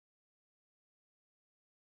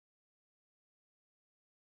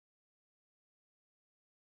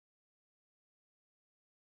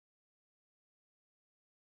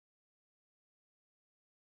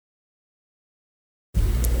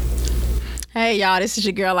Hey y'all, this is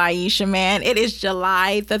your girl Aisha, man. It is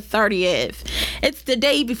July the 30th. It's the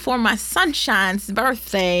day before my sunshine's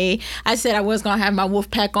birthday. I said I was going to have my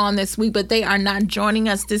wolf pack on this week, but they are not joining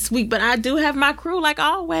us this week. But I do have my crew like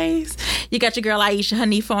always. You got your girl Aisha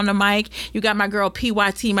Hanifa on the mic. You got my girl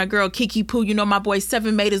PYT, my girl Kiki Poo. You know my boy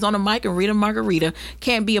Seven Made is on the mic, and Rita Margarita.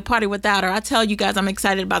 Can't be a party without her. I tell you guys, I'm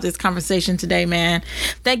excited about this conversation today, man.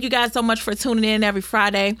 Thank you guys so much for tuning in every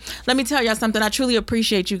Friday. Let me tell y'all something. I truly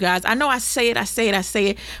appreciate you guys. I know I say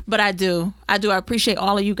it, but I do. I appreciate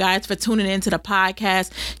all of you guys for tuning into the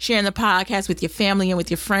podcast, sharing the podcast with your family and with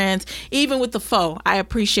your friends, even with the foe. I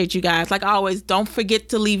appreciate you guys. Like always, don't forget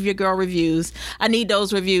to leave your girl reviews. I need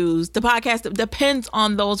those reviews. The podcast depends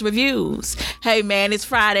on those reviews. Hey, man, it's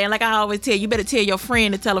Friday, and like I always tell you, better tell your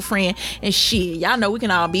friend to tell a friend. And shit, y'all know we can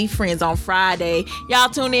all be friends on Friday. Y'all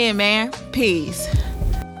tune in, man. Peace.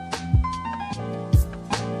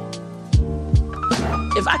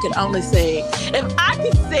 If I could only sing,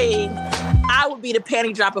 I would be the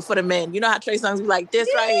panty dropper for the men. You know how Trey Songz be like, this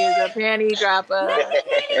right here is a panty dropper.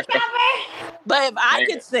 But if I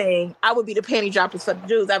could sing, I would be the panty droppers for the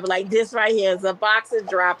dudes. I'd be like, this right here is a boxer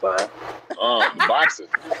dropper. Boxers.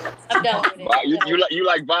 I'm done with it. You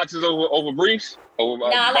like boxers over briefs? No,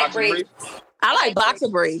 I like briefs. I like boxer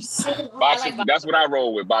briefs. That's what I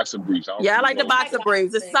roll with, boxer briefs. I like the boxer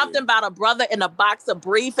briefs. There's something about a brother in a boxer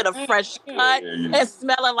brief and a fresh cut and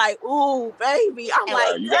smelling like, ooh, baby. I'm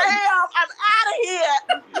like, damn, I'm out of here.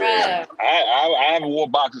 Yeah. I haven't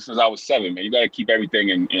worn boxers since I was 7, man. You got to keep everything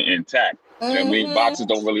intact. You know what I mean? Boxers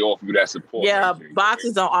don't really offer you that support. Yeah,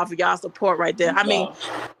 boxers don't offer y'all support right there. I mean,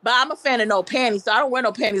 but I'm a fan of no panties, so I don't wear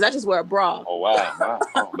no panties. I just wear a bra. Oh, wow.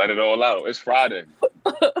 Let it all out. It's Friday.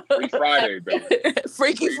 Free Friday, baby.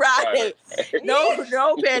 Freaky Friday. No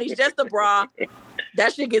panties, just a bra.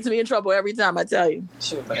 That shit gets me in trouble every time, I tell you.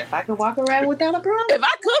 Sure, but if I could walk around without a bra? If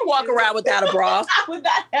I could walk around without a bra. I would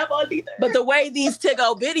not have on either. But the way these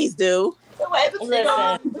tiggo bitties do. Listen,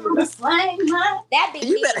 that be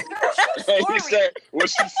you better. He said, what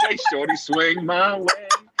she say, shorty, swing my way.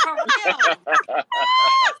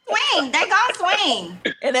 Swing. They gonna swing.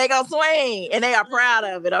 And they gonna swing. And they are proud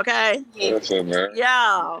of it, okay? Listen, man.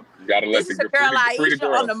 Yeah. You gotta let this is the girl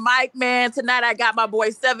Aisha on the mic, man. Tonight I got my boy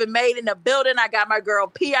Seven Made in the building. I got my girl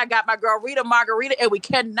P. I got my girl Rita Margarita. And we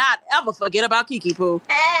cannot ever forget about Kiki Poo.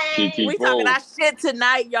 Hey. We talking our shit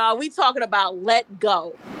tonight, y'all. We talking about let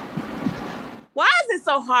go. Why is it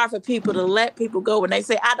so hard for people to let people go when they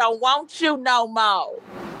say, I don't want you no more?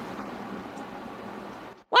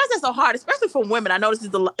 Why is that so hard? Especially for women. I know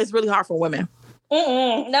it's really hard for women.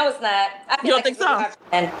 No, it's not. You don't think so?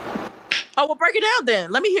 Oh, well, break it down then.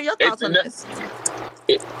 Let me hear your thoughts on this.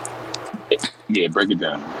 Yeah, break it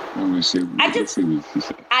down. Let me see. I just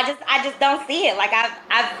don't see it. Like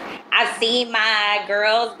I've seen my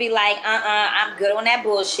girls be like, I'm good on that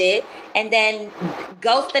bullshit, and then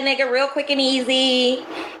ghost a nigga real quick and easy.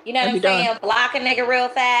 You know what I'm saying? Block a nigga real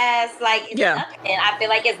fast. Like it's nothing. I feel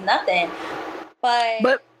like it's nothing.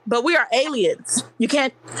 But we are aliens. You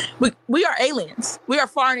can't. We are aliens. We are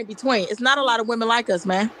far and in between. It's not a lot of women like us,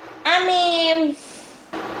 man. I mean,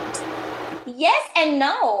 yes and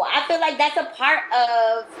no. I feel like that's a part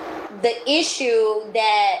of the issue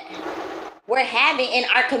that we're having in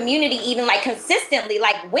our community, even like consistently.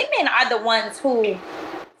 Like women are the ones who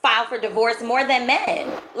file for divorce more than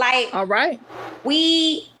men. Like, all right,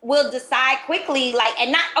 we will decide quickly, like,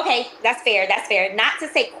 and not, okay, that's fair. Not to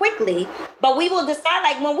say quickly, but we will decide,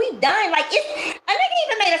 like, when we done, like, a nigga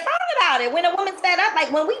even made a song about it. When a woman's fed up,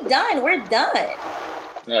 like, when we done, we're done.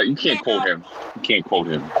 You can't quote him. You can't quote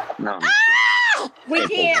him. No. We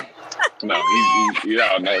can't. No,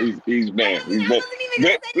 he's man.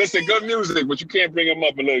 Listen, good music, but you can't bring him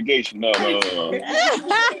up in litigation. No.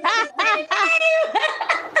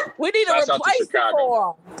 We need a replacement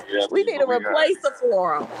for him. Yeah, we need a replacement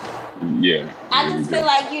for him. Yeah. I just feel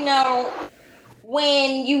like,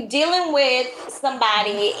 when you dealing with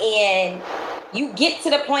somebody and you get to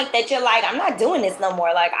the point that you're like, I'm not doing this no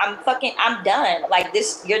more. Like, I'm done. Like,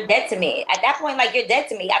 this, you're dead to me. At that point, like, you're dead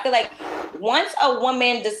to me. I feel like once a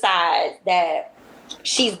woman decides that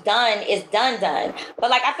she's done, it's done. But,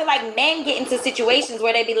 like, I feel like men get into situations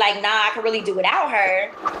where they be like, nah, I can really do without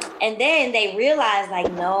her. And then they realize,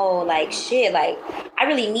 like, no, like, shit, like, I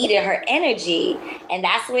really needed her energy. And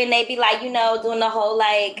that's when they be like, doing the whole,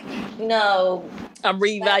 like, I'm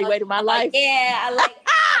reevaluating my life.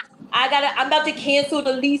 I'm about to cancel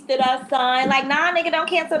the lease that I signed. Like, nah, nigga, don't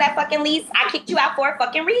cancel that fucking lease. I kicked you out for a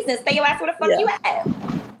fucking reason. Stay your ass where the fuck you at.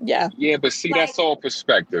 Yeah. Yeah, but see, that's all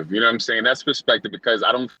perspective. You know what I'm saying? That's perspective because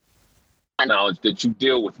I don't knowledge that you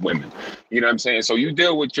deal with women. You know what I'm saying? So you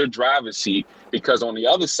deal with your driver's seat because on the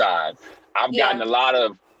other side, I've gotten a lot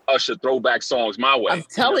of Usher throwback songs my way. I'm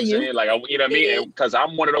telling you. Like, you know what I mean? Because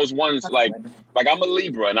I'm one of those ones, like I'm a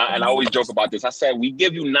Libra, and I always joke about this. I said, we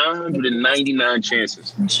give you 999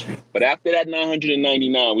 chances. But after that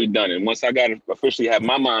 999, we're done. And once I got to officially have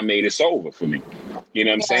my mind made, it's over for me. You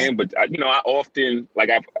know what I'm saying? But, I often, like,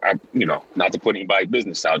 I not to put anybody's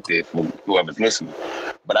business out there for whoever's listening,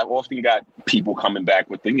 but I've often got people coming back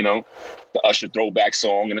with the Usher throwback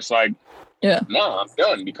song, and it's like, I'm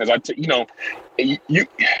done, because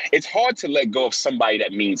it's hard to let go of somebody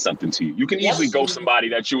that means something to you. You can easily go somebody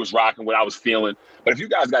that you was rocking what I was feeling, but if you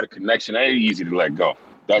guys got a connection, that ain't easy to let go.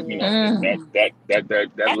 That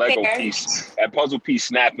that Lego piece, that puzzle piece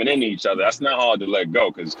snapping into each other, that's not hard to let go,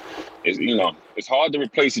 because it's hard to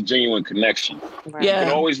replace a genuine connection. Right. You can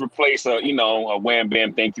always replace a wham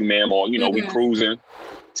bam thank you ma'am, or we cruising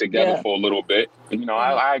together for a little bit.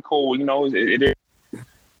 I cool, it is.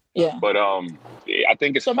 Yeah. But I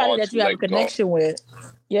think it's somebody hard that you have a connection with.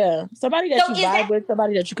 Yeah. Somebody that you vibe with,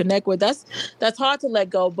 somebody that you connect with. That's hard to let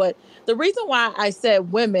go. But the reason why I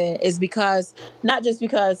said women is because, not just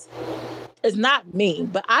because it's not me,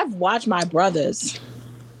 but I've watched my brothers.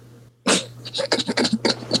 I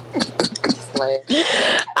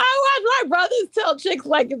watch my brothers tell chicks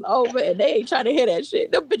like it's over, and they ain't trying to hear that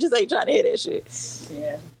shit. Them bitches ain't trying to hear that shit.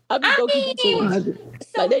 Yeah. Keep it 200.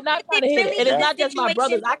 So they're not trying to hit it. And it's not just my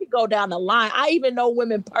brothers. I could go down the line. I even know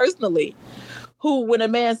women personally who, when a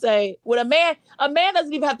man doesn't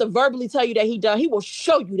even have to verbally tell you that he done. He will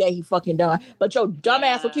show you that he fucking done. But your dumb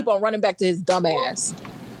ass will keep on running back to his dumb ass.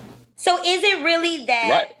 So is it really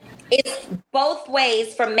that it's both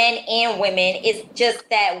ways for men and women? It's just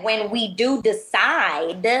that when we do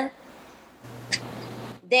decide, then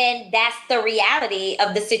that's the reality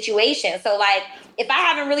of the situation. So like, if I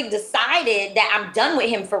haven't really decided that I'm done with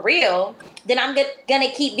him for real, then I'm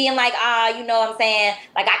gonna keep being like, you know what I'm saying?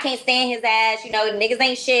 Like, I can't stand his ass, niggas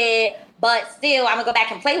ain't shit, but still, I'm gonna go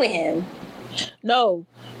back and play with him. No.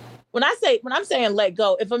 When I'm saying let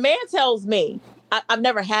go, if a man tells me, I've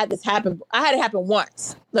never had this happen. I had it happen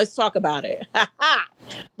once. Let's talk about it.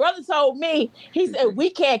 Brother told me, he said, we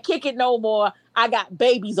can't kick it no more. I got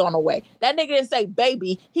babies on the way. That nigga didn't say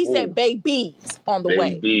baby. He said babies on the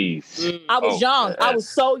way. I was young. I was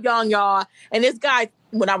so young, y'all. And this guy,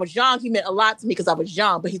 when I was young, he meant a lot to me because I was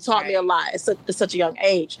young, but he taught me a lot at such a young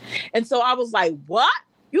age. And so I was like, what?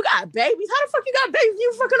 You got babies? How the fuck you got babies?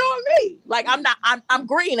 You fucking on me. Like, I'm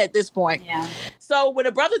green at this point. Yeah. So when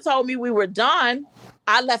the brother told me we were done,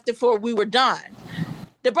 I left it for we were done.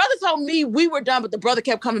 The brother told me we were done, but the brother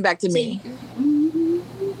kept coming back to me.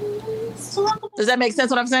 Does that make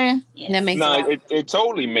sense what I'm saying? Yeah, that makes sense. It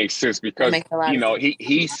totally makes sense, because,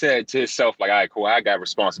 he said to himself, like, all right, cool, I got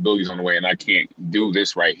responsibilities on the way and I can't do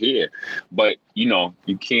this right here. But, you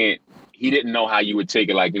can't. He didn't know how you would take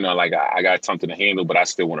it, like, like, I got something to handle, but I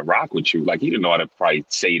still want to rock with you. Like, he didn't know how to probably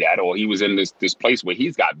say that, or he was in this place where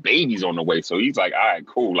he's got babies on the way. So he's like, all right,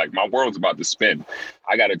 cool. Like, my world's about to spin.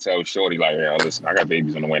 I got to tell Shorty, like, yeah, listen, I got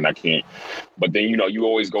babies on the way and I can't. But then, you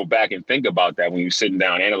always go back and think about that when you're sitting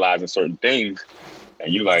down analyzing certain things,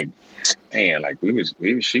 and you're like, man, like,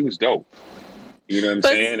 she was dope. You know what I'm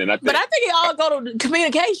saying? And I think it all go to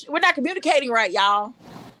communication. We're not communicating right, y'all.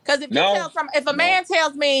 Because if a man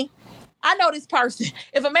tells me, I know this person.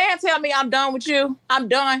 If a man tell me I'm done with you, I'm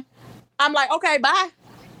done. I'm like, okay, bye.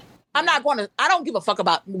 I don't give a fuck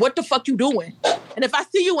about what the fuck you doing. And if I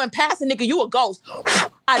see you in passing, nigga, you a ghost.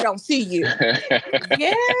 I don't see you.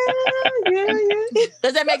 Yeah.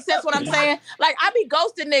 Does that make sense what I'm saying? Like, I be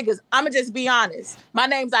ghosting niggas. I'ma just be honest. My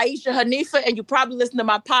name's Aisha Hanifa, and you probably listen to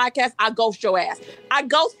my podcast. I ghost your ass. I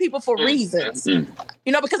ghost people for reasons.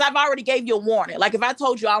 Because I've already gave you a warning. Like, if I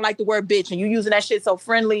told you I don't like the word bitch and you using that shit so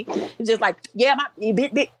friendly, it's just like, yeah,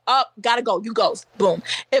 gotta go. You ghost. Boom.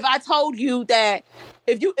 If I told you that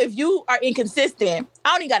if you are inconsistent, I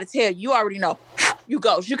don't even gotta tell you. You already know. You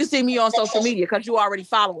ghost. You can see me on social media because you already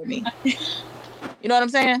following me. You know what I'm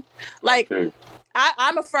saying? Like,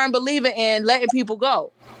 I'm a firm believer in letting people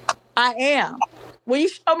go. I am. When you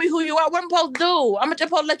show me who you are, what I'm supposed to do? I'm just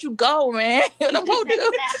supposed to let you go, man. What I'm supposed to do?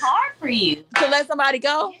 It's that hard for you to let somebody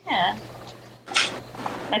go? Yeah.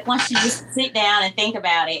 Like, once you just sit down and think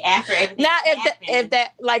about it after everything. Now, if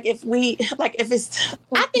it's,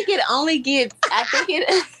 I think it only gets. I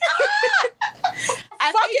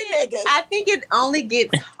think it only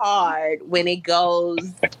gets hard when it goes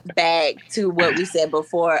back to what we said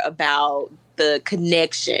before about the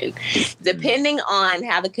connection. Depending on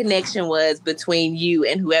how the connection was between you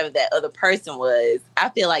and whoever that other person was, I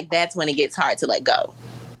feel like that's when it gets hard to let go.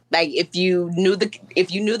 Like, if you knew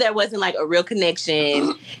there wasn't like a real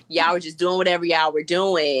connection, y'all were just doing whatever y'all were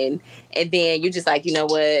doing, and then you're just like, you know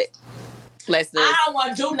what, Bless this. I don't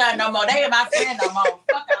want to do nothing no more. They ain't my friend no more.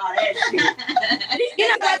 Fuck all that shit. You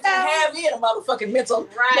know what though? Have me in a motherfucking mental.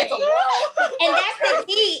 Right. And that's the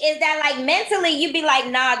key is that like mentally you be like,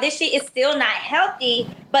 nah, this shit is still not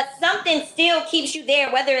healthy, but something still keeps you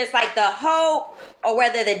there, whether it's like the hope or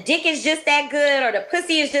whether the dick is just that good or the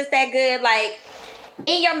pussy is just that good. Like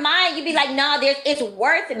in your mind, you be like, nah, it's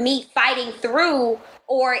worth me fighting through,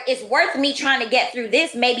 or it's worth me trying to get through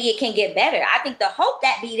this. Maybe it can get better. I think the hope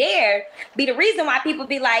that be there be the reason why people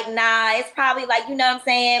be like, nah, it's probably like, you know what I'm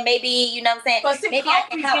saying? Maybe, you know what I'm saying? See, maybe I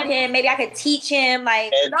can help him. Maybe I can teach him.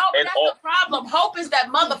 Like, no, but that's the problem. Hope is that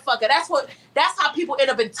motherfucker. That's how people end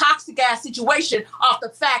up in toxic ass situation off the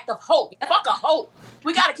fact of hope. Fuck a hope.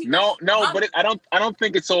 We gotta keep. No, but I don't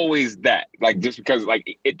think it's always that. Like just because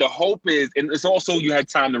like the hope is, and it's also you had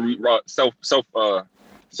time to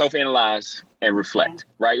self-analyze and reflect,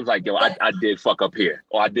 right? It was like, yo, I did fuck up here,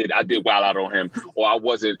 or I did wild out on him, or I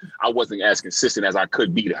wasn't as consistent as I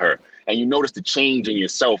could be to her. And you notice the change in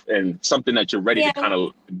yourself and something that you're ready to kind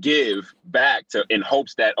of give back to in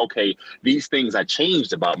hopes that, okay, these things I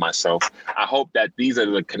changed about myself. I hope that these are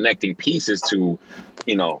the connecting pieces to,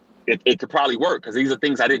 you know, it could probably work because these are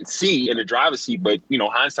things I didn't see in the driver's seat, but you know,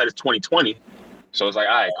 hindsight is 20/20. So it's like,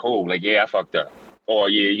 all right, cool. Like, yeah, I fucked up. Or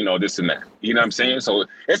yeah, you know, this and that. You know what I'm saying? So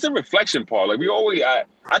it's a reflection part. Like we always, I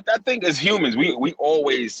think as humans, we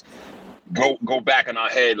always go back in our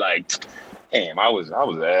head like, damn, I was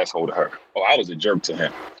an asshole to her, or I was a jerk to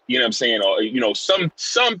him. You know what I'm saying? Or you know,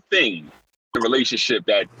 something in the relationship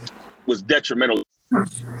that was detrimental.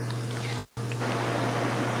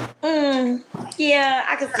 Yeah,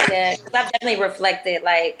 I can see that. 'Cause I've definitely reflected.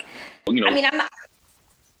 Like, you know, I mean, I'm not.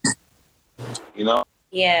 You know.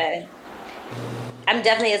 Yeah. I'm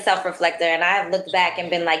definitely a self-reflector, and I've looked back and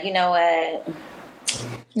been like, you know what?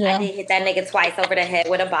 Yeah. I did hit that nigga twice over the head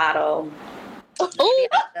with a bottle. Ooh. Wait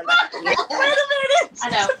a minute. I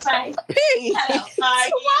know, right?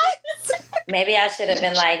 What? Maybe I should have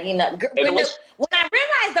been like, you know, when I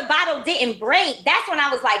realized the bottle didn't break, that's when I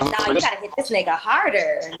was like, no, you gotta hit this nigga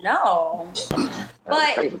harder. No.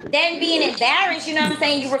 But then being embarrassed, you know what I'm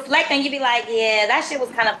saying? You reflect and you be like, yeah, that shit was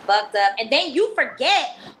kind of fucked up. And then you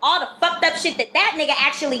forget all the fucked up shit that nigga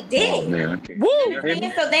actually did. Oh, man, okay.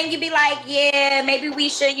 Woo! So then you be like, yeah, maybe we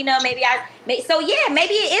should, you know, maybe so yeah,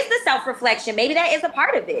 maybe it is the self-reflection. Maybe that is a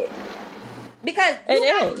part of it. Because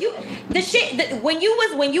when you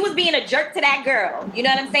was being a jerk to that girl, you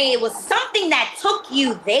know what I'm saying? It was something that took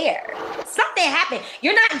you there. Something happened.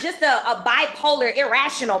 You're not just a bipolar,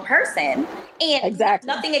 irrational person. And exactly.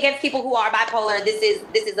 Nothing against people who are bipolar. This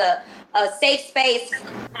is a safe space.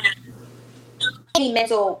 Any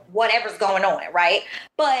mental whatever's going on, right?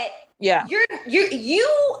 But yeah, you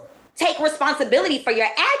take responsibility for your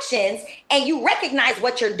actions and you recognize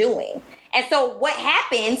what you're doing. And so what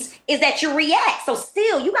happens is that you react. So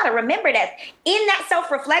still, you got to remember that in that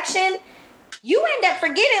self-reflection, you end up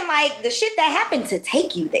forgetting like the shit that happened to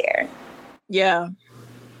take you there. Yeah.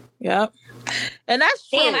 Yep. And that's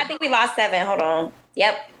true. Damn, I think we lost 7. Hold on.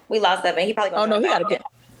 Yep, we lost 7. He probably gonna he got to get.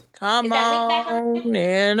 Come on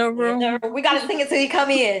in the room. We got to sing it till he come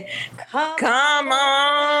in. Come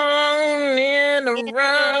on in the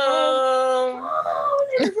room.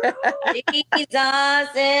 Jesus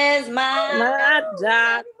is my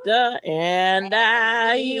doctor, and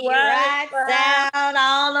he writes down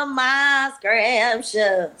all of my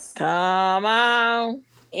scriptures. Come on.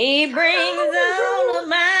 He brings all of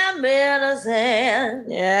my medicine.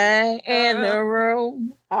 Yeah, in the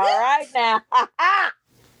room. All right now.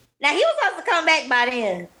 Now he was supposed to come back by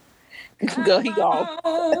then. He gone.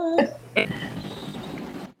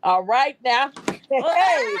 All right now.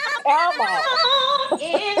 Hey, come on.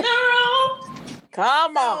 In the room.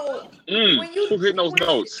 Come on. Who hitting those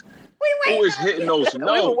notes? Who is hitting those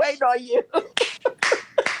notes? We were waiting on you.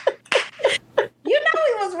 You know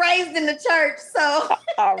he was raised in the church, so.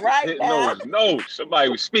 All right hitting those notes. Somebody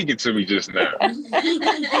was speaking to me just now. So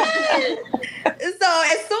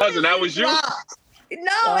as soon as that was you?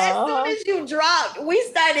 No, as soon as you dropped, we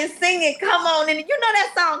started singing "Come On In." You know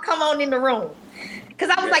that song, "Come On In the Room."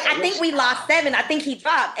 Because I was like, I think we lost 7. I think he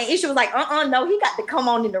dropped. And Isha was like, no, he got to come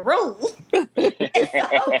on in the room. And so he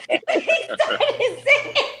started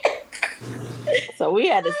singing. So we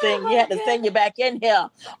had to sing. You had to sing you back in here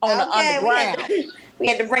on the underground. We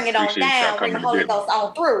had to bring it on down, bring the Holy Ghost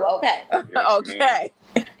on through. Okay. Okay.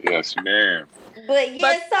 Yes, ma'am. So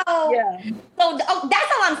that's all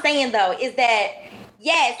I'm saying though, is that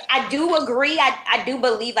Yes, I do agree. I do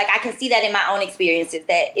believe, like, I can see that in my own experiences,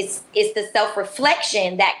 that it's the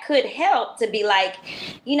self-reflection that could help to be like,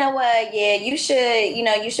 you know what, yeah, you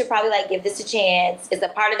should probably, like, give this a chance. It's a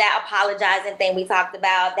part of that apologizing thing we talked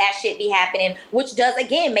about. That shit be happening, which does,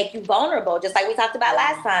 again, make you vulnerable, just like we talked about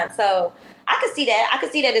last time. So I could see that. I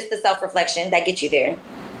could see that it's the self-reflection that gets you there.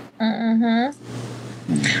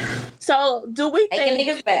 So do we think... Taking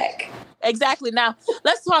niggas back. Exactly. Now,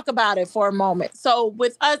 let's talk about it for a moment. So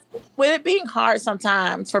with it being hard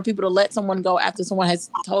sometimes for people to let someone go after someone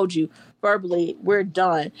has told you verbally, we're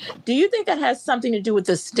done. Do you think that has something to do with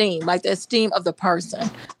the esteem, like the esteem of the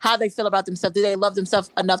person, how they feel about themselves? Do they love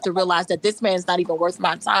themselves enough to realize that this man is not even worth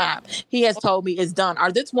my time? He has told me it's done.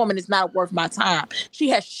 Or this woman is not worth my time. She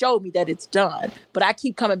has showed me that it's done. But I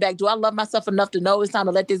keep coming back. Do I love myself enough to know it's time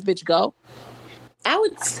to let this bitch go? I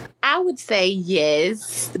would say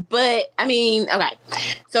yes, but I mean, okay.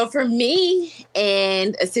 So for me,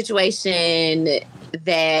 in a situation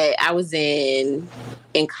that I was in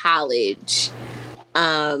college,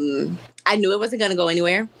 I knew it wasn't going to go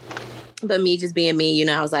anywhere. But me just being me, you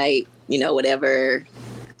know, I was like, you know, whatever,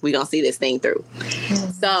 we gonna see this thing through.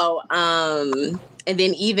 So, and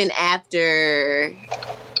then even after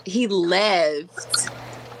he left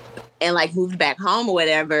and like moved back home or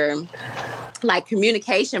whatever, like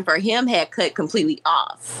communication for him had cut completely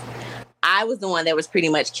off. I was the one that was pretty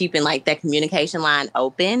much keeping like that communication line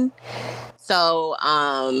open. So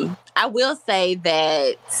I will say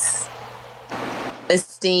that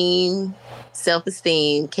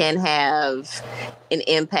self-esteem can have an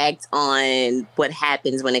impact on what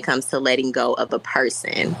happens when it comes to letting go of a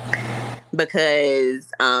person. Because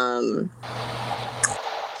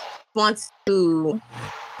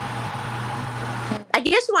I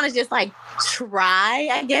guess you want to just like try.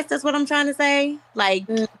 I guess that's what I'm trying to say. Like,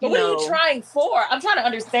 what are you trying for? I'm trying to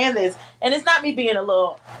understand this, and it's not me being a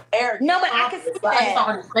little arrogant. No, but I can see that. I just don't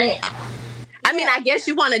understand. I mean, I guess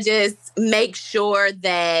you want to just make sure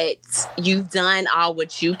that you've done all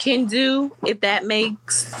what you can do. If that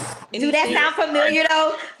makes do that sound familiar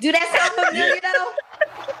though? Do that sound familiar though?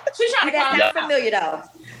 She's trying to call me out. Familiar though.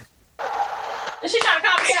 Is she trying to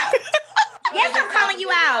call me out? Yes, I'm calling you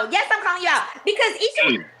out. Because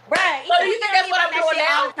Isha, right? So you think that's what I'm doing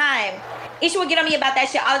now? All the time. Isha would get on me about that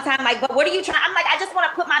shit all the time. Like, but what are you trying? I'm like, I just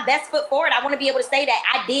want to put my best foot forward. I want to be able to say that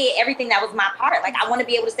I did everything that was my part. Like, I want to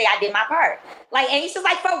be able to say I did my part. Like, and Isha's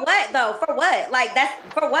like, for what though? For what? Like, that's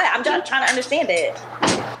for what? I'm just trying to understand it.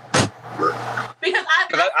 Because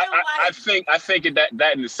I think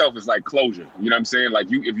that in itself is like closure. You know what I'm saying? Like,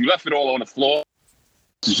 if you left it all on the floor,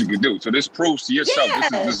 this is what you can do. So this proves to yourself.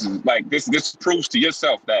 Yeah. This proves to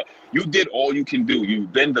yourself that you did all you can do.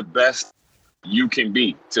 You've been the best you can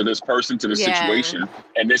be to this person, to this situation,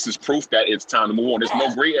 and this is proof that it's time to move on. There's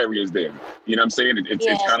no gray areas there. You know what I'm saying?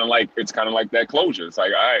 It's kind of like that closure. It's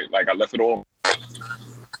like, all right, like I left it all.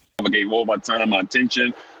 I gave all my time, my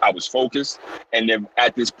attention. I was focused, and then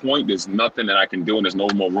at this point, there's nothing that I can do, and there's no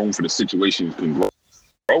more room for the situation to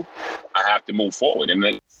grow. I have to move forward, and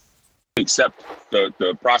then accept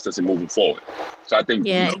the process and moving forward. So I think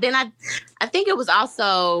then I think it was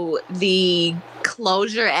also the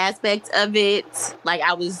closure aspect of it. Like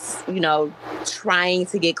I was, trying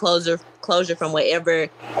to get closure from whatever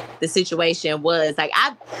the situation was. Like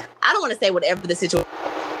I don't want to say whatever the situation,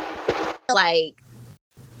 like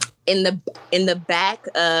in the back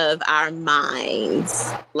of our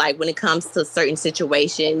minds, like when it comes to certain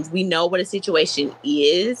situations, we know what a situation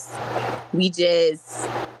is. We just,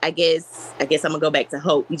 I guess I'm gonna go back to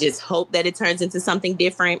hope. We just hope that it turns into something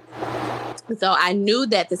different. So I knew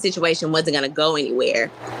that the situation wasn't gonna go anywhere.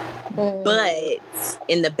 But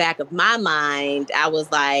in the back of my mind, I was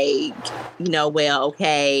like, well,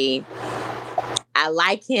 okay, I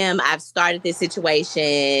like him. I've started this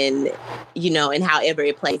situation, and however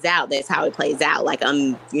it plays out, that's how it plays out. Like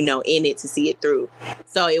I'm, in it to see it through.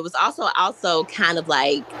 So it was also kind of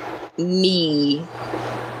like me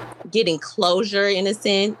getting closure in a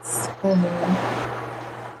sense,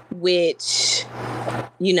 which,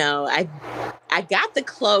 I got the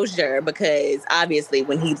closure because obviously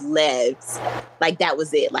when he left, like that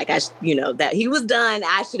was it. Like that he was done.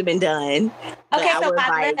 I should have been done. Okay, so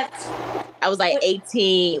I was like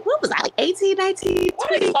 18. What was I, like 18, 19?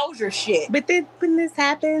 What is closure shit? But then when this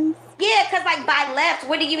happens. Yeah, because like by left,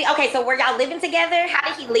 what do you mean? Okay, so were y'all living together? How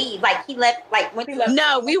did he leave? Like he left, like when he left?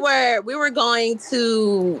 No, we were going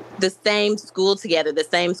to the same school together, the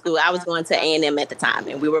same school. I was going to A&M at the time,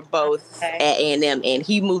 and we were both at A&M, and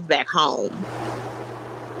he moved back home.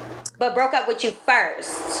 But broke up with you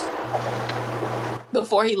first.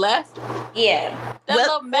 Before he left? Yeah. That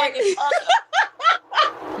little maggot.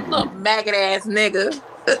 Little maggot ass nigga.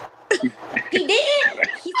 He didn't.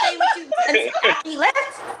 He said what you after he left.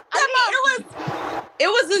 It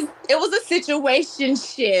was a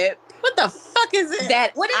situationship. What the fuck is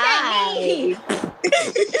it? What does that mean?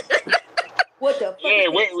 What the fuck? Yeah,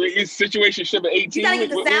 wait, it's situationship at 18. You gotta get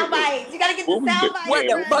the sound bites. You gotta get the sound bites. What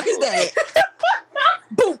the fuck is that?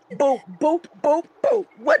 Boop, boop, boop, boop, boop.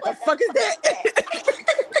 What the fuck is that?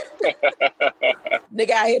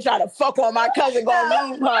 Nigga out here trying to fuck on my cousin,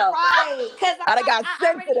 gonna leave her. Right. I done got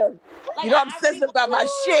sensitive. Like, you know I'm sensitive about my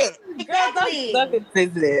shit. Exactly. Fucking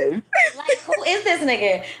sensitive. Like, who is this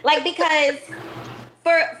nigga? Like, because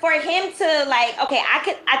for him to like, okay,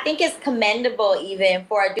 I think it's commendable even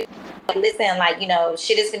for a dude. Like, listen, like, you know,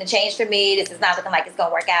 shit is gonna change for me. This is not looking like it's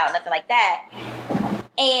gonna work out, nothing like that.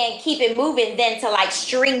 And keep it moving, then to like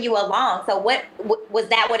string you along. So what was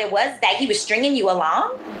that? What it was? That he was stringing you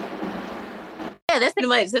along? Yeah, that's pretty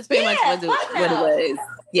much what it was.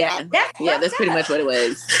 Yeah, that's pretty much what it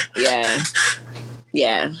was. Yeah.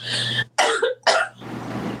 Yeah,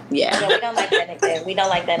 we don't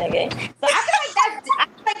like that nigga. So I feel like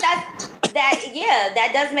that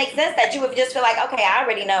does make sense that you would just feel like, okay, I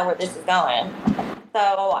already know where this is going.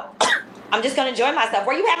 So I'm just gonna enjoy myself.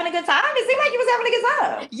 Were you having a good time? It seemed like you was having a good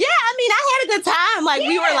time. Yeah, I mean, I had a good time. Like,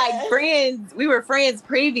 we were like friends. We were friends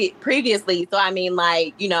previously. So I mean,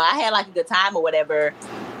 like, you know, I had like a good time or whatever.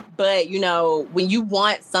 But, you know, when you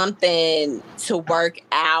want something to work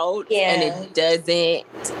out and it doesn't,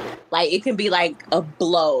 like, it can be like a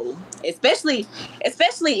blow. Especially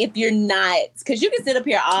if you're not, because you can sit up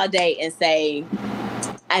here all day and say,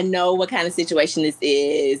 I know what kind of situation this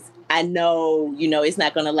is. I know, you know, it's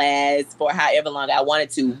not going to last for however long I want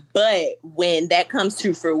it to. But when that comes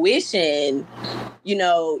to fruition, you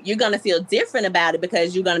know, you're going to feel different about it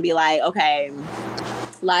because you're going to be like, okay,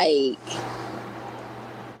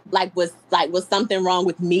 was something wrong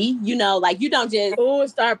with me? You know, like, you don't just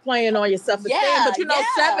start playing on your self-esteem. Yeah, but you know,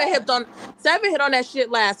 Seven hit on that shit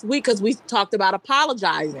last week because we talked about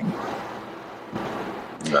apologizing.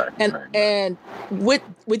 And with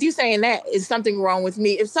you saying that, is something wrong with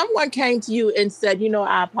me? If someone came to you and said,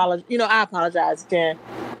 I apologize, Ken.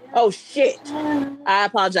 Oh shit, I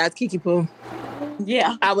apologize, Kiki Poo.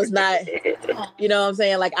 Yeah, I was not, you know what I'm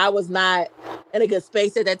saying? Like, I was not in a good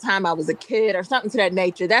space at that time. I was a kid or something to that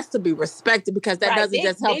nature. That's to be respected because that doesn't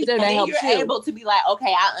just help them, that helps you. You're able to be like,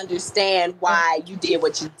 okay, I understand why you did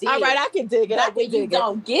what you did. All right, I can dig it. But when you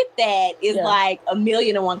don't get that, it's like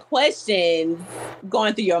 1,000,001 questions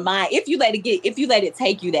going through your mind. If you let it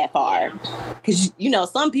take you that far. Because, you know,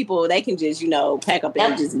 some people, they can just, pack up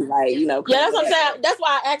and just be like, Yeah, that's what I'm saying. That's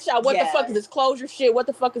why I asked y'all, what the fuck is this closure shit? What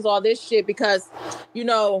the fuck is all this shit? Because,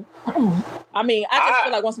 I mean, I just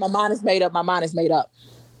feel like once my mind is made up, my mind is made up.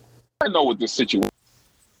 I know what this situation.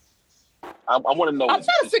 I want to know. I'm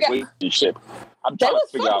trying to figure out. I'm trying to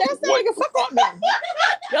figure out what.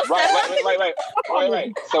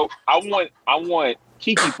 Right. So I want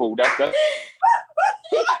Kiki Poo. That's. Kiki,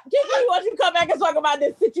 why don't you come back and talk about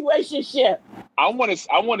this situation shit? I want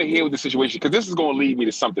to hear the situation because this is going to lead me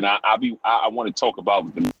to something I want to talk about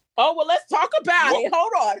with them. Oh, well, let's talk about it.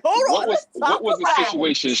 Hold on. What was the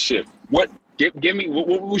situation shift? What? Give me.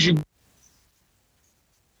 What was you?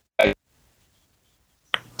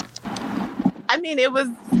 I mean, it was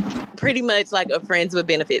pretty much like a friends with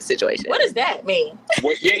benefits situation. What does that mean?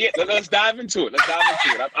 Yeah. Let's dive into it.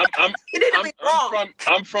 I'm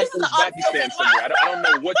from Uzbekistan somewhere. I don't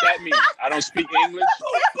know what that means. I don't speak English.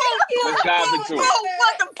 Let's dive into it.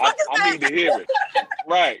 What the fuck is that? I need to hear it.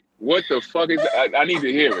 Right. What the fuck is that? I need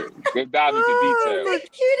to hear it. Let's dive into detail. The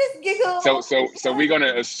cutest giggle. So we're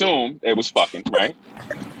gonna assume it was fucking, right?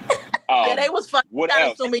 They was fucking. What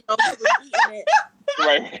else? Assuming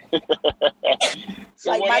Right.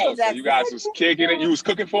 So like what Michael else? Jackson. You guys was kicking it. You was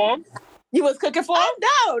cooking for him? You was cooking for him?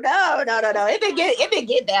 No. It didn't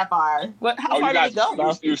get that far. How far did it go,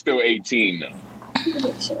 though? You were still 18, though.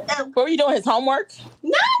 What were you doing? His homework?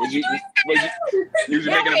 No. You was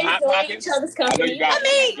making him hot pockets? I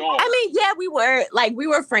mean, yeah, we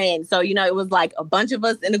were friends. So, it was like a bunch of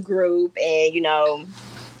us in a group and,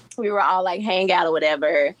 we were all like hang out or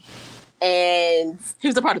whatever. And he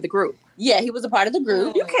was a part of the group. Yeah, he was a part of the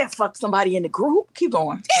group. You can't fuck somebody in the group. Keep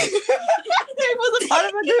going. He was a part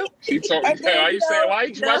of the group. Why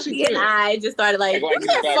I just started like, you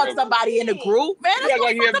can't fuck somebody in the group, man.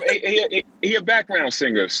 He a background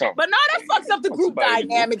singer or something. But no, that fucks up the group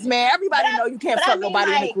dynamics, man. Everybody know you can't fuck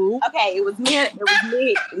nobody in the group. Okay, it was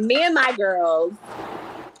me and my girls.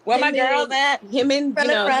 Where my girls at? Him and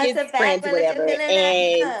his friends or whatever.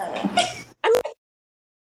 And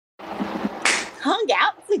hung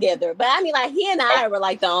out together. But I mean, like, he and I were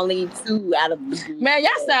like the only two out of the group. Man,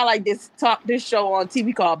 y'all sound like this show on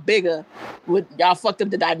TV called Bigger. With y'all fucked up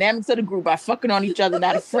the dynamics of the group by fucking on each other,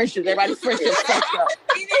 not the friendships. Everybody's friendships fucked up.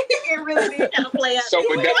 It really did kind of play out. So,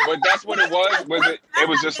 but that's what it was. Was it? It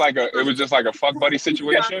was just like a fuck buddy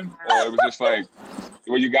situation, or it was just like,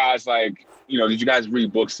 were you guys like, did you guys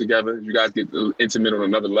read books together? Did you guys get intimate on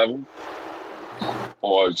another level?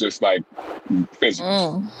 Or it's just like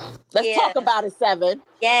physical? Let's talk about it, Seven.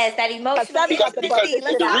 Yes, that emotional. Because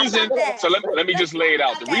the reason, so let me just lay it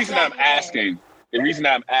out. The reason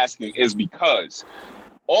I'm asking is because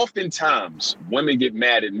oftentimes women get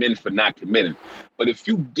mad at men for not committing. But if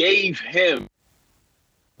you gave him,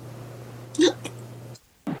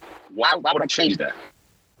 why would I change that?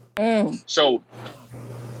 So,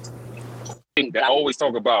 thing that I always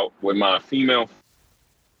talk about with my female,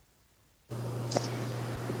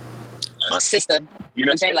 my sister, you know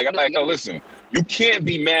what I'm saying? Like, I'm like, no, listen, you can't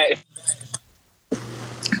be mad if...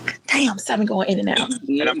 Damn, Seven going in and out.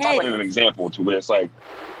 And I'm talking an example to where it's like,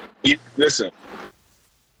 listen.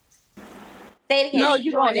 Say it again. No,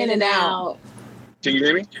 you're going in and out. Can you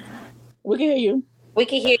hear me? We can hear you. We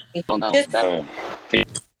can hear you. Oh, no. Just slow down.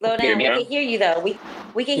 We can hear you, though.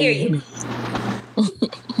 We can hear you.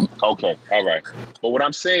 Okay, all right. But what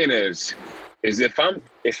I'm saying is if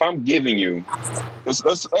I'm giving you,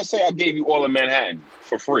 let's say I gave you all of Manhattan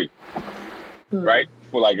for free, right?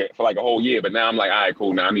 For like a whole year. But now I'm like, all right,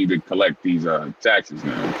 cool. Now I need to collect these taxes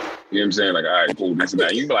now. You know what I'm saying? Like, all right, cool. This and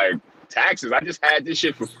that. You be like, taxes? I just had this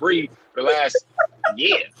shit for free for the last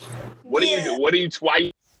year. What do you do? What do you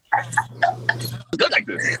twice? Good like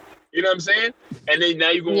this. You know what I'm saying? And then now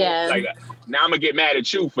you go like, now I'm gonna get mad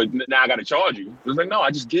at you for now I gotta charge you. It's like, no,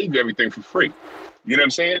 I just gave you everything for free. You know what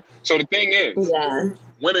I'm saying? So the thing is,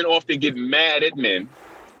 women often get mad at men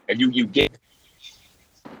if you get,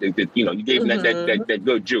 you gave them that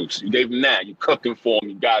good juice. You gave them that. You cooking for them.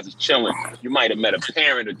 You guys are chilling. You might have met a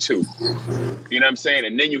parent or two. You know what I'm saying?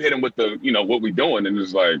 And then you hit them with the, what we doing, and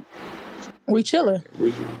it's like, we chilling.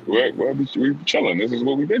 We chilling. This is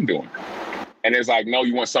what we've been doing. And it's like, no,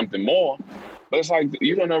 you want something more. But it's like,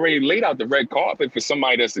 you done already laid out the red carpet for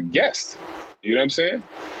somebody that's a guest. You know what I'm saying?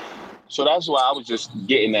 So that's why I was just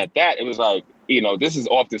getting at that. It was like, this is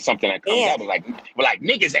often something that comes out. Like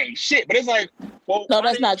niggas ain't shit. But it's like, well, no,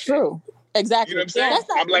 that's not true. Exactly. You know what I'm saying?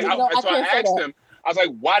 So I asked him, I was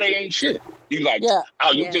like, why they ain't shit? He's like,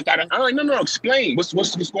 just gotta. I'm like, no, explain. What's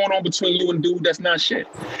going on between you and dude that's not shit?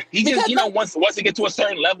 He just, once they get to a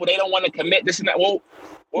certain level, they don't want to commit this and that. Well,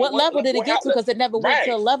 what level did it get to? Because it never went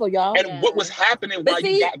to a level, y'all. And what was happening before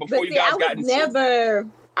you guys got into it?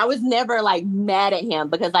 I was never like mad at him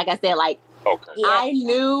because, like I said, like I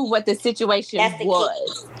knew what the situation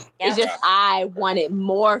was. It's just I wanted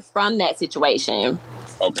more from that situation.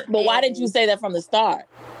 Okay. But why didn't you say that from the start?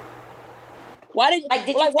 Why did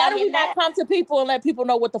we not come to people and let people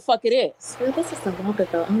know what the fuck it is? Well, this is so long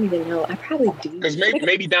ago. I don't even know. I probably do. Because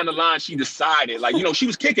maybe down the line she decided, like, she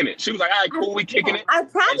was kicking it. She was like, all right, cool, we kicking it. I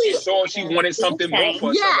probably and she saw she wanted something more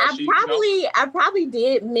for herself. I probably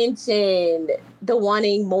did mention the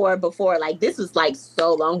wanting more before. Like, this was like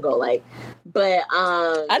so long ago. Like, but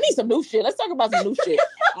I need some new shit. Let's talk about some new shit.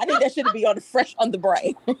 I need that shit to be fresh on the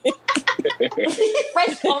brain.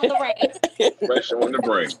 Fresh on the brain. Fresh on the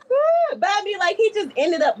brain. But I mean, like, he just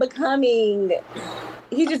ended up becoming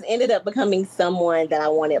someone that I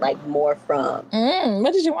wanted like more from.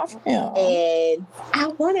 What did you want from him? And I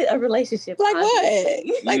wanted a relationship. Like what?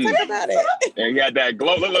 Like, talk about it. And he got that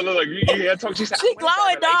glow. Look. You talk. She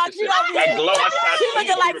glowing, dog. She don't be that glow. She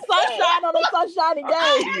looking like sunshine on a sunshiny day.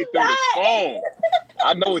 I see it through the phone.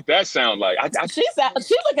 I know what that sounds like. She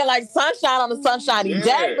looking like sunshine on a sunshiny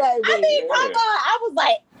day, baby. I mean, I was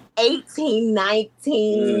like 18,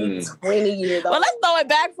 19, 20 years old. Well, let's throw it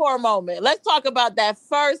back for a moment. Let's talk about that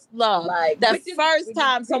first love. First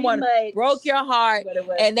time someone broke your heart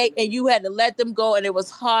and you had to let them go and it was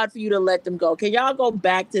hard for you to let them go. Can y'all go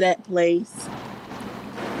back to that place?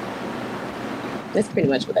 That's pretty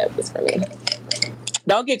much what that was for me.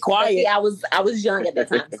 Don't get quiet. See, I was young at the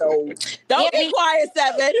time, so don't get quiet,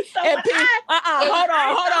 Seven.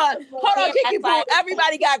 Hold on, Kiki Poo.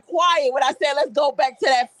 Everybody got quiet when I said let's go back to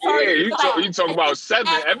that first. Yeah, you talk about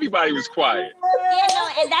Seven. Everybody was quiet.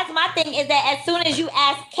 And that's my thing is that as soon as you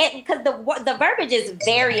ask, because the verbiage is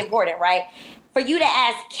very important, right? For you to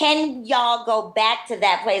ask, can y'all go back to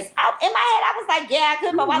that place? In my head, I was like, yeah, I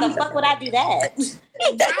could, but why the fuck would I do that? So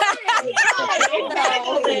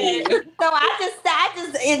I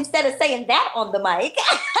just instead of saying that on the mic,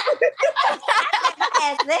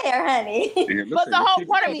 ass there, honey. Yeah, But the whole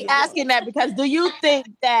point of me asking that, because do you think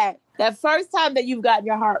that first time that you've gotten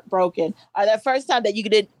your heart broken, or that first time that you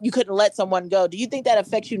couldn't let someone go, do you think that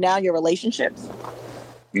affects you now in your relationships?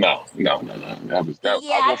 No.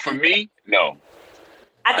 Well, for me, no.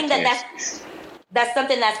 I think that's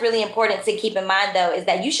something that's really important to keep in mind, though, is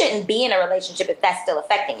that you shouldn't be in a relationship if that's still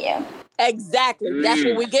affecting you. Exactly. That's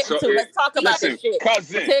what we get into. Let's talk about this shit.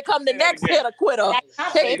 Cousin, here come the next hitter quitter.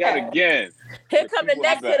 Say that again. Here come the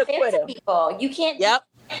next hitter quitter. People, you can't. Yep.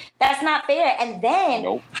 That's not fair. And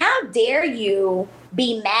then, how dare you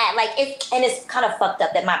be mad? Like, it's kind of fucked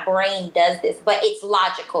up that my brain does this, but it's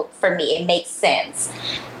logical for me. It makes sense.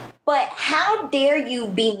 But how dare you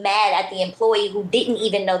be mad at the employee who didn't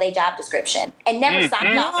even know their job description and never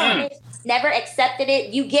signed off on it, never accepted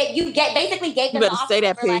it? You basically gave them the offer. Say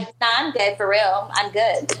that, P. Like, nah, I'm good for real. I'm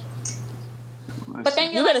good. But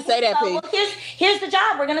then you better say that, P. Well, here's the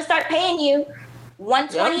job. We're gonna start paying you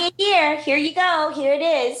 $120 a year. Here you go. Here it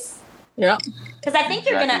is. Yeah. Because I think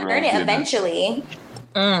you're gonna earn it eventually.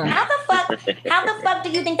 How the fuck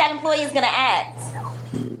do you think that employee is gonna act?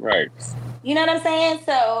 Right. You know what I'm saying?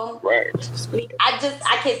 So right. I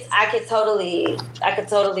could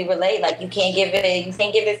totally relate. Like, you can't give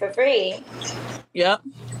it for free. Yep.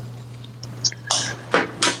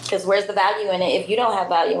 Because where's the value in it if you don't have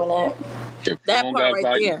value in it? That part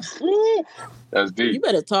right there. That's deep. You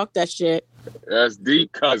better talk that shit. That's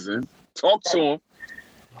deep, cousin. Talk to him.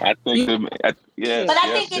 I think but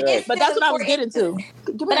that's what I was getting to.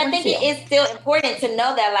 But I think it is still important to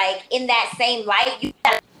know that, like, in that same light, you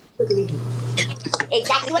have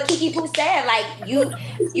exactly what Kiki Poo said. Like, you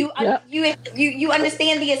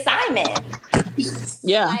understand the assignment.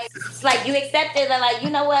 Yeah. Like you accept it and, like, you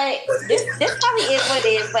know what? This probably is what it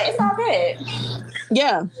is, but it's all good.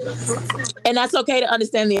 Yeah. And that's okay to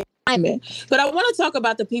understand the assignment. But I want to talk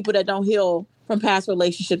about the people that don't heal from past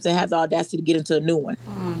relationships and have the audacity to get into a new one.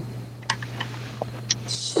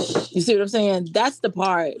 You see what I'm saying? That's the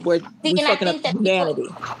part where we fucking up humanity.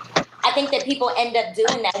 I think that people end up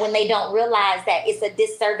doing that when they don't realize that it's a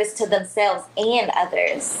disservice to themselves and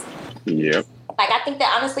others. Yep. Like, I think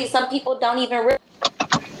that honestly, some people don't even realize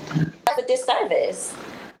it's a disservice.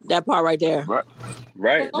 That part right there.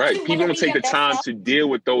 Right. People don't take the time to deal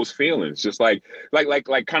with those feelings. Just like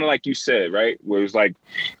kind of like you said, right? Where it's like,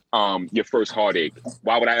 your first heartache.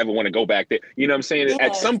 Why would I ever want to go back there? You know what I'm saying? Yes.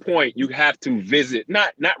 At some point, you have to visit,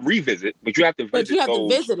 not revisit, but you have to visit. But you have to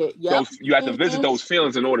visit it. Yep. You have to visit those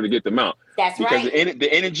feelings in order to get them out. That's because right. Because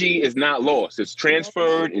the energy is not lost. It's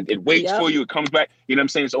transferred. It waits for you. It comes back. You know what I'm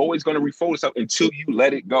saying? It's always going to refold itself until you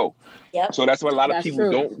let it go. Yep. So that's why a lot of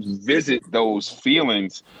people don't visit those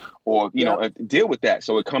feelings or, you know, deal with that.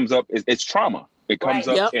 So it comes up, it's trauma. It comes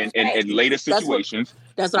up in later situations.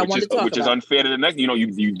 That's what I wanted to talk about. Which is unfair to the next. You know,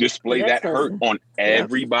 you display that hurt on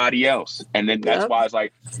everybody else. And then that's why it's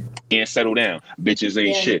like, can't settle down. Bitches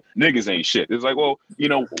ain't shit. Niggas ain't shit. It's like, well, you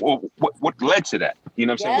know, what led to that? You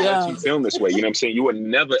know what I'm saying? What led you feeling this way? You know what I'm saying? You were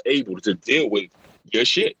never able to deal with your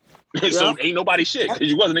shit. So ain't nobody shit because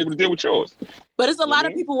you wasn't able to deal with yours. But it's a lot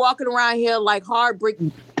of people walking around here like hard brick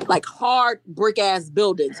ass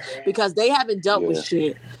buildings because they haven't dealt with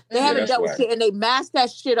shit. They haven't dealt with shit, and they mask that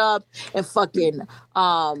shit up and fucking.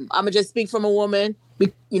 I'm gonna just speak from a woman.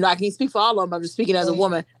 You know, I can't speak for all of them. I'm just speaking as a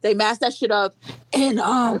woman. They mask that shit up, and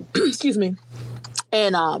excuse me,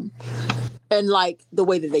 and like the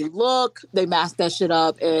way that they look, they mask that shit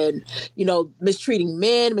up, and you know, mistreating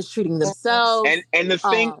men, mistreating themselves. And the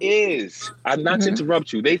thing is, I'm not to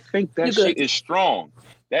interrupt you. They think that shit is strong.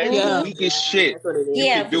 That is the weakest shit you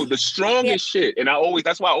can do. The strongest shit, and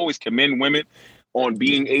that's why I always commend women on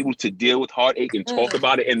being able to deal with heartache and talk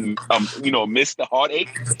about it and you know, miss the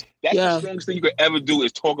heartache. That's the strongest thing you could ever do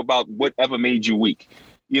is talk about whatever made you weak.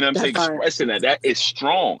 You know what I'm saying? Expressing that is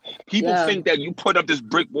strong. People think that you put up this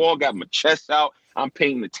brick wall, got my chest out, I'm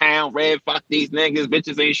painting the town red, fuck these niggas,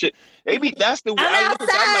 bitches ain't shit. Maybe that's the way I look at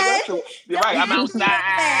that. I'm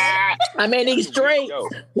outside. I'm in these streets.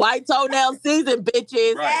 White toenail season,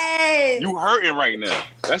 bitches. Right. You hurting right now.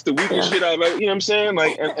 That's the weakest shit I've ever, you know what I'm saying?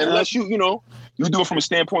 Like, unless you know, you do it from a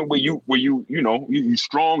standpoint where you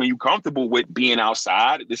strong and you comfortable with being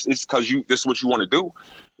outside. This is because this is what you want to do.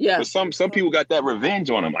 Yeah. But some people got that revenge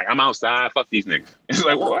on them. Like, I'm outside, fuck these niggas. It's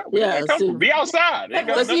like, what? Be outside.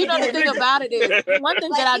 But you know, the thing about it is, one thing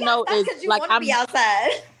that I know is like I'm be outside.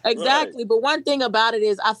 Exactly. Right. But one thing about it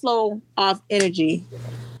is I flow off energy.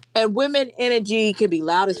 And women energy can be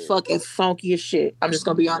loud as fuck and funky as shit. I'm just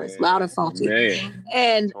gonna be honest. Loud and funky. Man.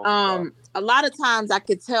 And a lot of times I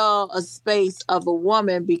could tell a space of a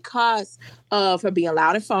woman because of her being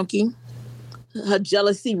loud and funky. Her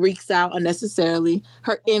jealousy reeks out unnecessarily.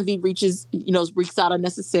 Her envy reeks out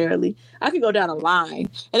unnecessarily. I could go down a line.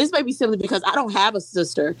 And this may be simply because I don't have a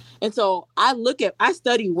sister. And so I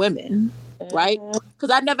study women, right?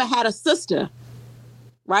 Because I never had a sister,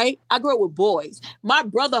 right? I grew up with boys. My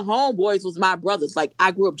brother homeboys was my brothers. Like,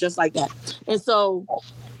 I grew up just like that. And so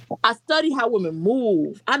I study how women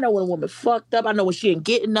move. I know when a woman fucked up. I know when she ain't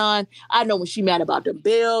getting none. I know when she mad about the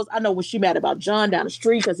bills. I know when she mad about John down the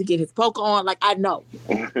street because he get his poker on. Like, I know.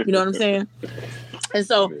 You know what I'm saying? And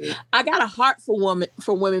so I got a heart for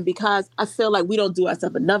women because I feel like we don't do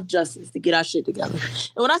ourselves enough justice to get our shit together.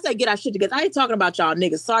 And when I say get our shit together, I ain't talking about y'all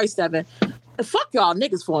niggas. Sorry, Seven. Fuck y'all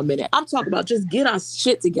niggas for a minute. I'm talking about just get our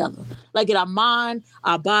shit together. Like, get our mind,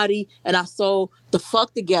 our body, and our soul the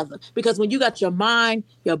fuck together. Because when you got your mind,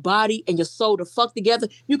 your body, and your soul to fuck together,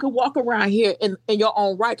 you can walk around here in your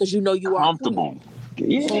own right because you know you are comfortable.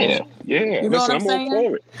 Yeah. You know what I'm saying? All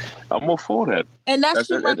for it. I'm all for that. And that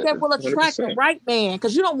shit right there will attract the right man,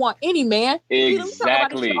 because you don't want any man. Exactly. You talk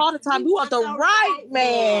about this shit all the time. You want the right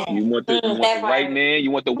man. You want the right man. You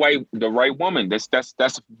want the right woman. That's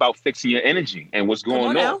about fixing your energy and what's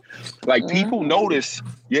going on. Like, people notice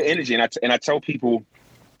your energy, and I tell people,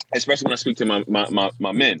 especially when I speak to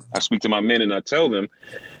my men. I speak to my men and I tell them,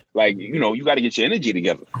 like, you know, you got to get your energy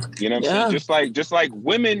together. You know what I'm saying? Just like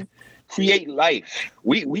women create life.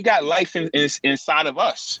 We got life inside of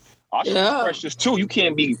us. Our shit is precious too. You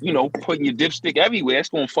can't be, putting your dipstick everywhere. It's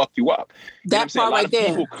gonna fuck you up. That part right there.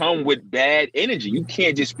 People come with bad energy. You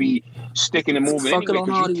can't just be sticking and moving anyway,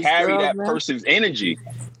 because you carry that person's energy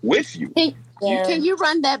with you. Can you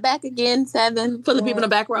run that back again, Seven? For the people in the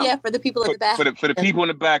background? Yeah, for the people in the back. For the people in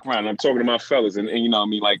the background. I'm talking to my fellas, and you know what I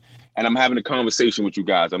mean, like, and I'm having a conversation with you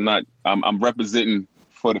guys. I'm representing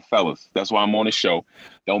for the fellas. That's why I'm on the show.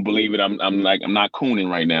 Don't believe it. I'm not cooning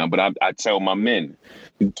right now, but I tell my men,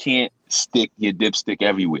 you can't stick your dipstick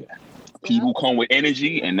everywhere. People come with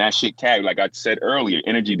energy, and that shit carry. Like I said earlier,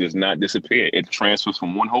 energy does not disappear. It transfers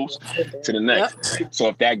from one host to the next. So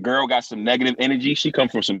if that girl got some negative energy, she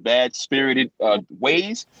comes from some bad spirited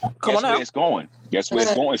ways, guess where it's going? Guess where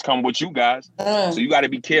it's going? It's coming with you guys. So you got to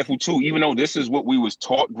be careful too, even though this is what we was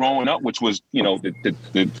taught growing up, which was,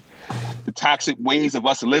 the toxic ways of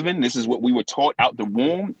us living. This is what we were taught out the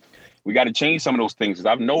womb. We got to change some of those things.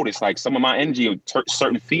 I've noticed, like, some of my energy of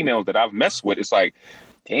certain females that I've messed with, it's like,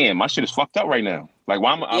 damn, my shit is fucked up right now. Like,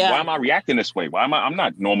 why am I reacting this way? I'm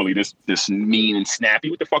not normally this mean and snappy.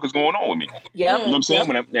 What the fuck is going on with me? Yeah, you know what I'm saying?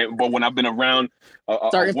 When I've been around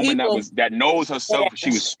a woman that knows herself, she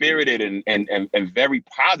was spirited and very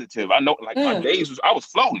positive. I know, like, my days I was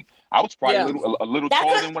floating. I was probably a little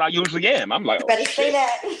taller than what I usually am. I'm like, better say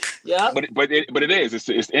that. Yeah, but it is.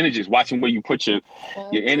 It's energy. It's watching where you put your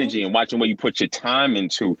energy and watching where you put your time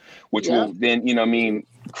into, which will then,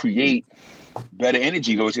 create better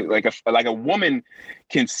energy. Like a woman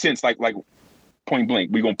can sense, like point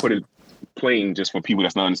blank. We're gonna put it plain just for people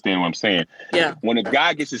that's not understanding what I'm saying. Yeah. When a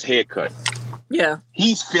guy gets his hair cut,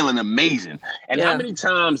 he's feeling amazing. And how many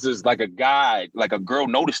times does like a girl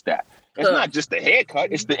notice that? It's not just the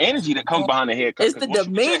haircut; it's the energy that comes behind the haircut. It's the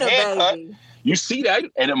demeanor, baby. You see that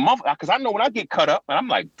in a month, because I know when I get cut up, and I'm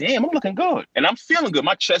like, damn, I'm looking good, and I'm feeling good.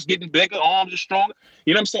 My chest getting bigger, arms are stronger.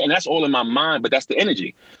 You know what I'm saying? And that's all in my mind, but that's the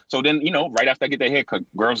energy. So then, right after I get that haircut,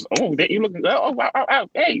 girls, you looking good. Oh, wow,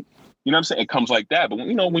 hey. You know what I'm saying? It comes like that. But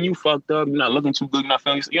when you fucked up, you're not looking too good, you're not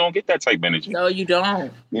feeling, you don't get that type of energy. No, you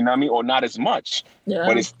don't. You know what I mean? Or not as much. Yeah.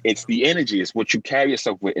 But it's the energy. It's what you carry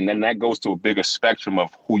yourself with. And then that goes to a bigger spectrum of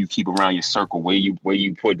who you keep around your circle, where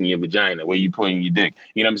you put in your vagina, where you put in your dick.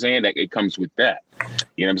 You know what I'm saying? That it comes with that.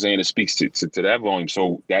 You know what I'm saying? It speaks to that volume.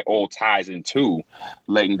 So that all ties into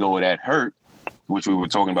letting go of that hurt, which we were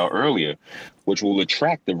talking about earlier, which will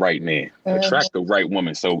attract the right man, attract the right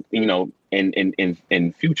woman. So,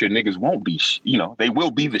 in future, niggas won't be, they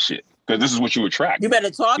will be the shit. Because this is what you attract. You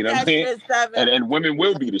better talk that shit, Seven. And women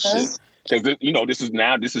will be the shit. Because,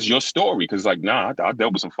 this is your story. Because, like, nah, I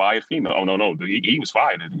dealt with some fire female. Oh, no, he was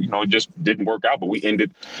fired. It just didn't work out. But we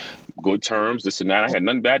ended good terms, this and that. I had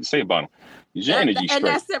nothing bad to say about him. Your energy and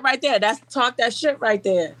that's it right there. That's talk that shit right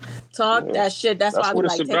there. Talk that shit. That's why we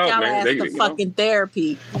like take our ass to fucking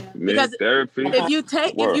therapy. Because therapy.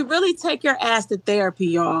 If you really take your ass to therapy,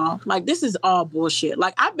 y'all, like, this is all bullshit.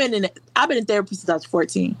 Like, I've been in therapy since I was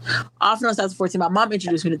 14. Off and on since I was 14. My mom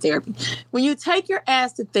introduced me to therapy. When you take your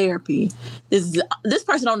ass to therapy, this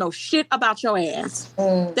person don't know shit about your ass.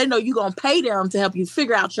 They know you gonna pay them to help you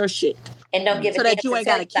figure out your shit. And don't give so that you ain't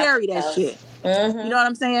gotta carry that shit. You know what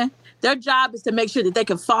I'm saying? Their job is to make sure that they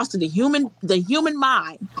can foster the human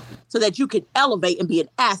mind so that you can elevate and be an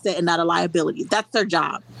asset and not a liability. That's their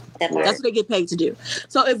job. That's what they get paid to do.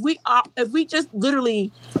 So if we just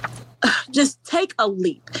literally just take a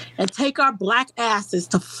leap and take our black asses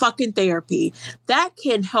to fucking therapy, that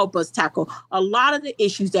can help us tackle a lot of the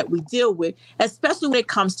issues that we deal with, especially when it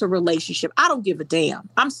comes to relationship. I don't give a damn.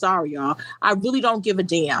 I'm sorry, y'all. I really don't give a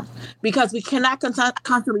damn, because we cannot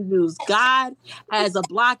constantly use God as a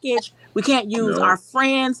blockage. We can't use our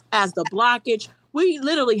friends as the blockage. We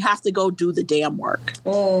literally have to go do the damn work.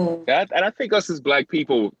 And I think us as black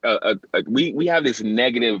people, we have this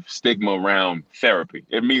negative stigma around therapy.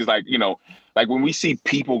 It means like when we see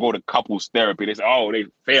people go to couples therapy, they say, oh, they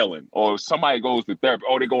failing. Or somebody goes to therapy,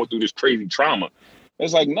 oh, they're going through this crazy trauma.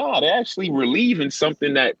 It's like, no, they're actually relieving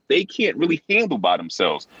something that they can't really handle by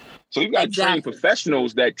themselves. So you got trained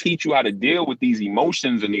professionals that teach you how to deal with these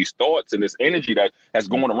emotions and these thoughts and this energy that's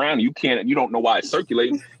going around. You don't know why it's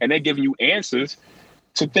circulating, and they're giving you answers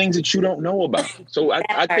to things that you don't know about. So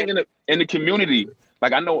I think in the community,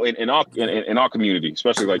 like I know in our community,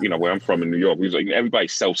 especially like where I'm from in New York, everybody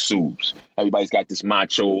self-soothes. Everybody's got this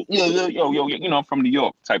macho, yo, I'm from New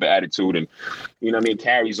York type of attitude, and it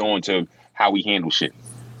carries on to how we handle shit. You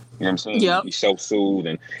know what I'm saying? Yep. We self-soothe,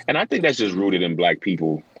 and I think that's just rooted in black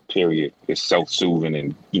people. Period. It's self-soothing,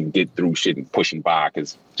 and you can get through shit and pushing by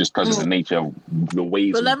because of the nature of the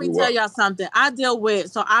ways. But let me tell y'all something.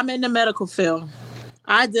 So I'm in the medical field.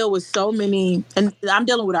 I deal with so many, and I'm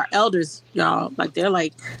dealing with our elders, y'all. Like they're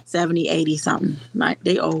like 70, 80 something. Like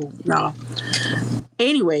they old, y'all.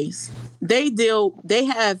 Anyways,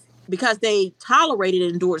 because they tolerated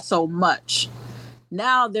and endured so much.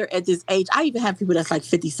 Now they're at this age. I even have people that's like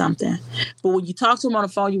 50 something. But when you talk to them on the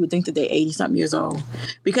phone, you would think that they're 80 something years old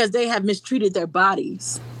because they have mistreated their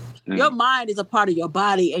bodies. Your mind is a part of your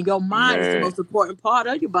body, and your mind is the most important part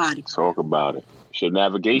of your body. Talk about it. It's your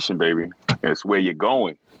navigation, baby. It's where you're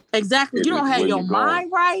going. Exactly. You don't have your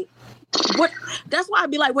mind right. That's why I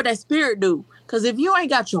be like, what that spirit do? Because if you ain't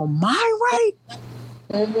got your mind right,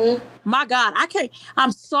 my God, I can't.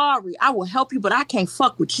 I'm sorry. I will help you, but I can't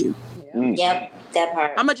fuck with you. Yep, that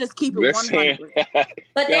part. I'm gonna just keep it 100.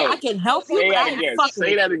 But I can help you, but I can't fuck with you.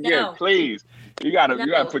 Say that again, please. You gotta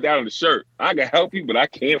put that on the shirt. I can help you, but I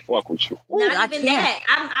can't fuck with you. Not even that.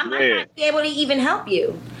 I might not be able to even help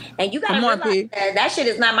you. And you gotta realize that shit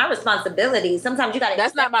is not my responsibility. Sometimes you gotta.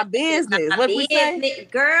 That's not my business. What we say,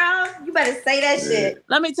 girl? You better say that shit.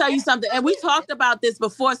 Let me tell you something. And we talked about this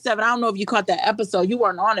before 7. I don't know if you caught that episode. You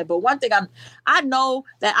weren't on it, but one thing I know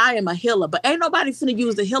that I am a healer, but ain't nobody finna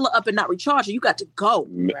use the healer up and not recharge it. You got to go.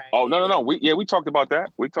 Right. Oh no. We talked about that.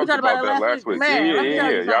 We talked about that last week.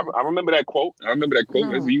 Yeah. I remember that quote. You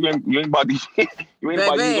ain't about to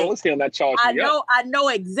use on that charge. I know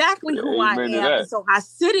exactly who I am. And so I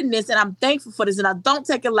sit in this, and I'm thankful for this, and I don't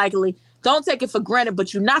take it lightly. Don't take it for granted,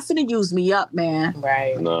 but you're not finna use me up, man.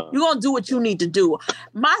 Right. No. You're gonna do what you need to do.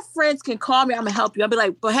 My friends can call me. I'm gonna help you. I'll be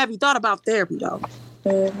like, but have you thought about therapy, though?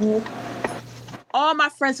 All my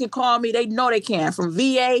friends can call me. They know they can. From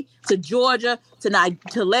VA to Georgia to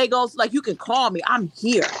Lagos. Like, you can call me. I'm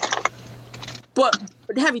here. But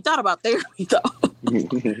have you thought about therapy, though?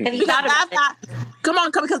 Because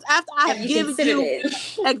after I have given you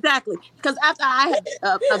exactly, because after I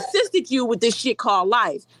have assisted you with this shit called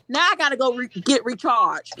life, now I gotta go get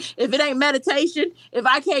recharged. If it ain't meditation, if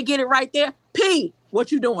I can't get it right there,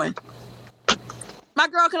 what you doing? My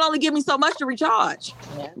girl can only give me so much to recharge.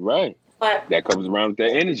 Right. But that comes around with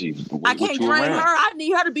that energy. I can't drain her. I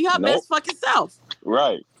need her to be her best fucking self.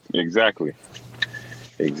 Right. Exactly.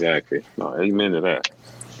 No, amen to that.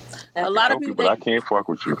 A lot of people, but I can't fuck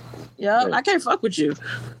with you. Yeah, I can't fuck with you.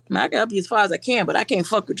 I can help you as far as I can, but I can't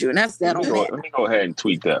fuck with you, and that's that. Let me go ahead and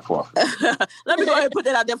tweet that for. Let me go ahead and put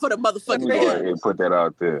that out there for the motherfucker. Let me go ahead and put that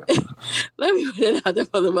out there. Let me put it out there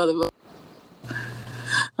for the motherfucker,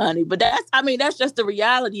 honey. But that's just the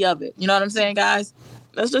reality of it. You know what I'm saying, guys?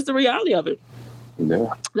 That's just the reality of it.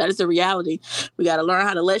 Yeah. That is the reality. We got to learn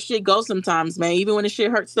how to let shit go sometimes, man, even when the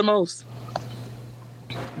shit hurts the most.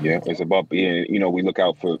 Yeah, it's about being, we look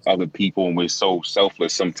out for other people and we're so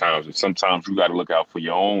selfless sometimes. And sometimes you got to look out for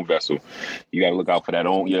your own vessel. You got to look out for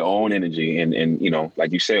your own energy. And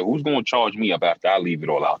like you said, who's going to charge me up after I leave it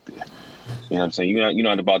all out there? You know what I'm saying? You're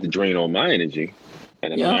not about to drain all my energy.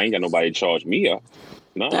 And I ain't got nobody to charge me up.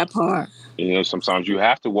 No. That part. Sometimes you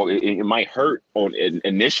have to walk. It might hurt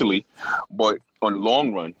initially, but on the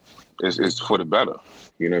long run, it's for the better.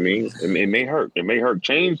 You know what I mean? It may hurt.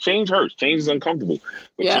 Change hurts. Change is uncomfortable,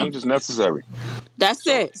 but change is necessary. That's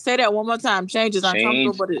it. Say that one more time. Change is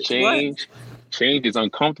uncomfortable, but it's Change is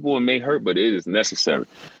uncomfortable and may hurt, but it is necessary.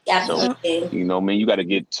 Absolutely. So, you got to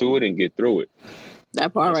get to it and get through it.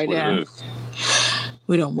 That part right there.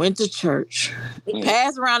 We done went to church.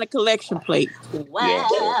 Pass around a collection plate.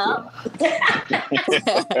 Wow.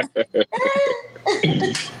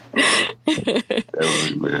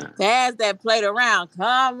 Pass that plate around.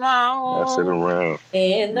 Come on. Pass it around.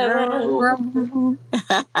 In the room.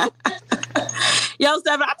 Yo,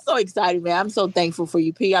 Seven, I'm so excited, man. I'm so thankful for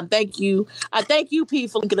you, P. I thank you, P,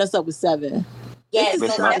 for linking us up with Seven. Yes,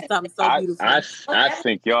 something so beautiful. I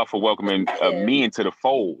thank y'all for welcoming me into the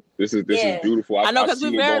fold. This is beautiful. I know, because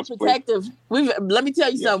we're very protective. Let me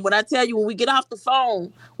tell you something. When I tell you, when we get off the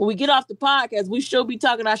phone, when we get off the podcast, we should be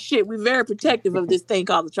talking our shit. We're very protective of this thing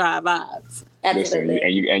called the Tribe Vibes. Listen,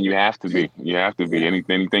 and you have to be. You have to be.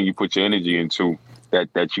 Anything you put your energy into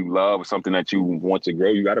that you love or something that you want to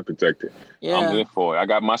grow, you got to protect it. Yeah. I'm here for it. I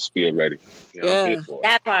got my spear ready. I'm here for it.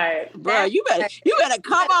 That part. Bro, you better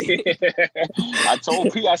come on. I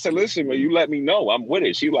told P, I said, listen, man, you let me know. I'm with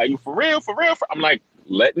it. She like, you for real? I'm like,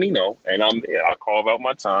 let me know. And I carve out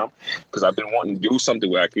my time because I've been wanting to do something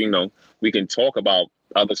where I can, we can talk about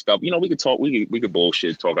other stuff. We could talk, we could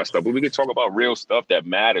bullshit talk our stuff, but we could talk about real stuff that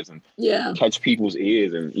matters and catch people's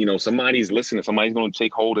ears. And, somebody's listening, somebody's going to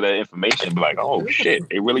take hold of that information and be like, oh shit,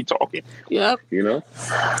 they really talking. Yep.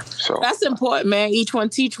 So that's important, man. Each one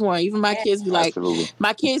teach one. Even my kids be like, absolutely.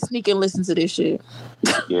 My kids sneak and listen to this shit.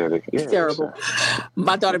 It's terrible.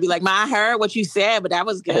 My daughter be like, Ma, I heard what you said, but that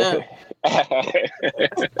was good.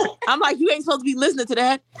 I'm like, you ain't supposed to be listening to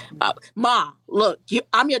that. Ma, look,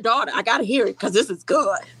 I'm your daughter. I got to hear it because this is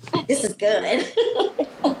good. This is good.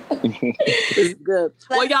 This is good.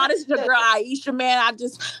 Well, y'all, this is your girl, Aisha, man. I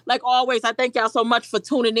just, like always, I thank y'all so much for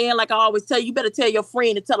tuning in. Like I always tell you, you better tell your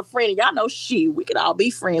friend and tell a friend. And y'all know we can all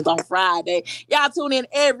be friends on Friday. Y'all tune in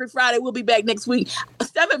every Friday. We'll be back next week.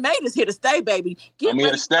 7 May is here to stay, baby. I'm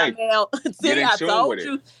here to stay. See, I told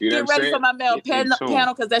you. Get ready for my mail panel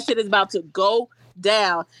because that shit is about to go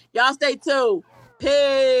down. Y'all stay tuned.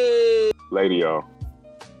 Peace. Later, y'all.